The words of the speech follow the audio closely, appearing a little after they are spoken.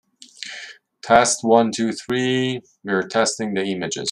Test 1, 2, 3. We're testing the images.